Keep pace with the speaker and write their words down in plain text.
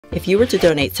If you were to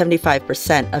donate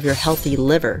 75% of your healthy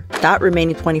liver, that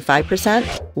remaining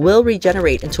 25% will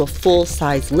regenerate into a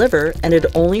full-size liver, and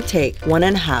it'd only take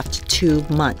 1.5 to 2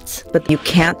 months. But you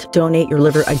can't donate your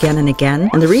liver again and again,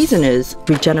 and the reason is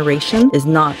regeneration is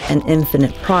not an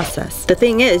infinite process. The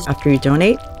thing is, after you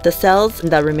donate, the cells in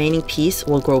that remaining piece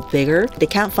will grow bigger. They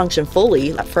can't function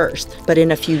fully at first, but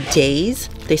in a few days,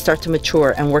 they start to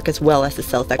mature and work as well as the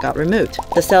cells that got removed.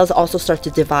 The cells also start to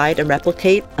divide and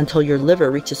replicate until your liver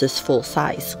reaches its full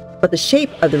size. But the shape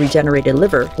of the regenerated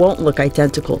liver won't look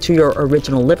identical to your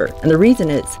original liver. And the reason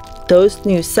is, those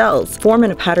new cells form in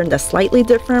a pattern that's slightly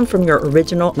different from your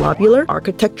original lobular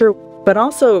architecture. But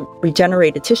also,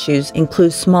 regenerated tissues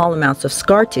include small amounts of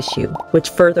scar tissue,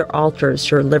 which further alters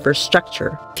your liver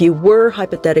structure. If you were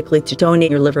hypothetically to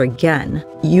donate your liver again,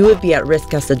 you would be at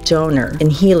risk as a donor in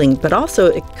healing, but also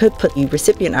it could put the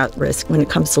recipient at risk when it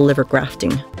comes to liver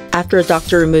grafting. After a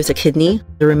doctor removes a kidney,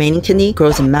 the remaining kidney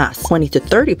grows in mass, 20 to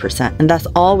 30%, and that's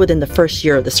all within the first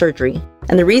year of the surgery.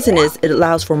 And the reason is it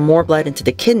allows for more blood into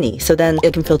the kidney, so then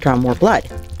it can filter out more blood.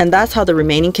 And that's how the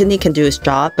remaining kidney can do its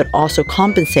job, but also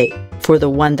compensate for the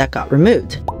one that got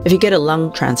removed. If you get a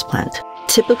lung transplant,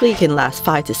 typically it can last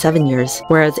 5 to 7 years,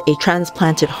 whereas a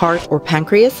transplanted heart or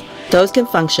pancreas, those can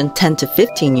function 10 to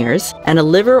 15 years, and a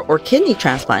liver or kidney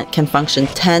transplant can function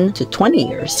 10 to 20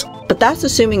 years. But that's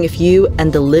assuming if you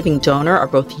and the living donor are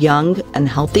both young and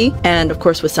healthy, and of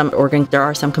course with some organs there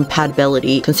are some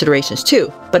compatibility considerations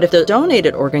too. But if the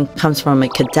donated organ comes from a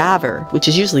cadaver, which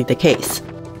is usually the case,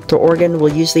 the organ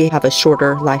will usually have a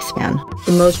shorter lifespan.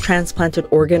 The most transplanted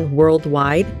organ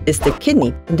worldwide is the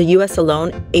kidney. In the US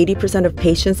alone, 80% of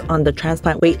patients on the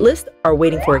transplant wait list are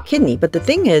waiting for a kidney. But the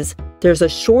thing is, there's a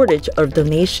shortage of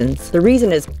donations. The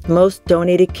reason is most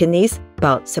donated kidneys,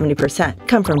 about 70%,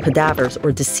 come from cadavers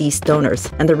or deceased donors,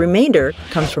 and the remainder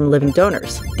comes from living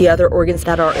donors. The other organs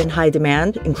that are in high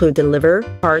demand include the liver,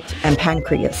 heart, and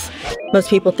pancreas. Most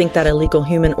people think that illegal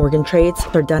human organ trades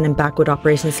are done in backwood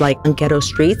operations like on ghetto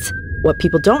streets. What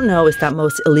people don't know is that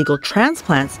most illegal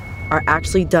transplants are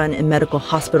actually done in medical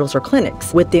hospitals or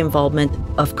clinics with the involvement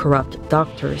of corrupt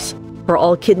doctors. For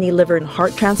all kidney, liver, and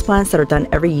heart transplants that are done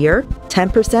every year,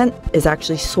 10% is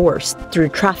actually sourced through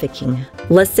trafficking.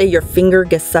 Let's say your finger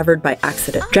gets severed by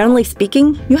accident. Generally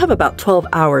speaking, you have about 12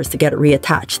 hours to get it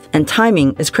reattached, and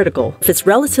timing is critical. If it's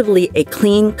relatively a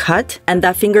clean cut and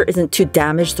that finger isn't too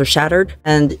damaged or shattered,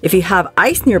 and if you have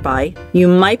ice nearby, you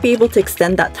might be able to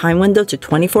extend that time window to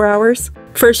 24 hours.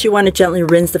 First, you want to gently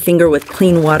rinse the finger with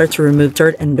clean water to remove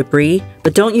dirt and debris,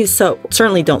 but don't use soap.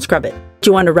 Certainly don't scrub it.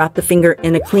 You want to wrap the finger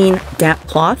in a clean, damp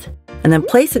cloth, and then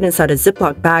place it inside a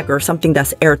Ziploc bag or something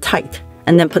that's airtight,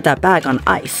 and then put that bag on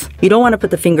ice. You don't want to put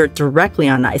the finger directly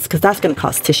on ice because that's going to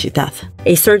cause tissue death.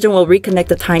 A surgeon will reconnect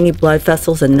the tiny blood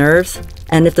vessels and nerves,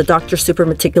 and if the doctor's super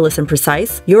meticulous and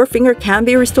precise, your finger can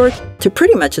be restored to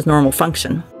pretty much its normal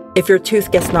function. If your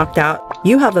tooth gets knocked out,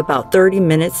 you have about 30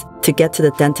 minutes to get to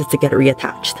the dentist to get it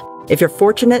reattached. If you're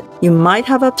fortunate, you might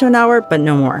have up to an hour, but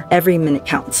no more. Every minute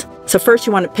counts. So first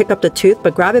you want to pick up the tooth,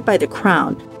 but grab it by the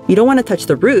crown. You don't want to touch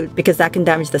the root because that can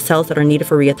damage the cells that are needed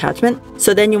for reattachment.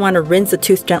 So then you want to rinse the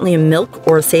tooth gently in milk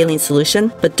or a saline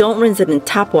solution, but don't rinse it in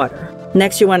tap water.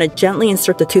 Next, you want to gently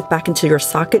insert the tooth back into your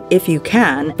socket if you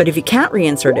can, but if you can't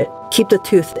reinsert it, keep the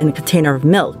tooth in a container of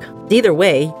milk. Either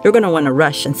way, you're going to want to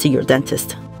rush and see your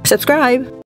dentist. Subscribe!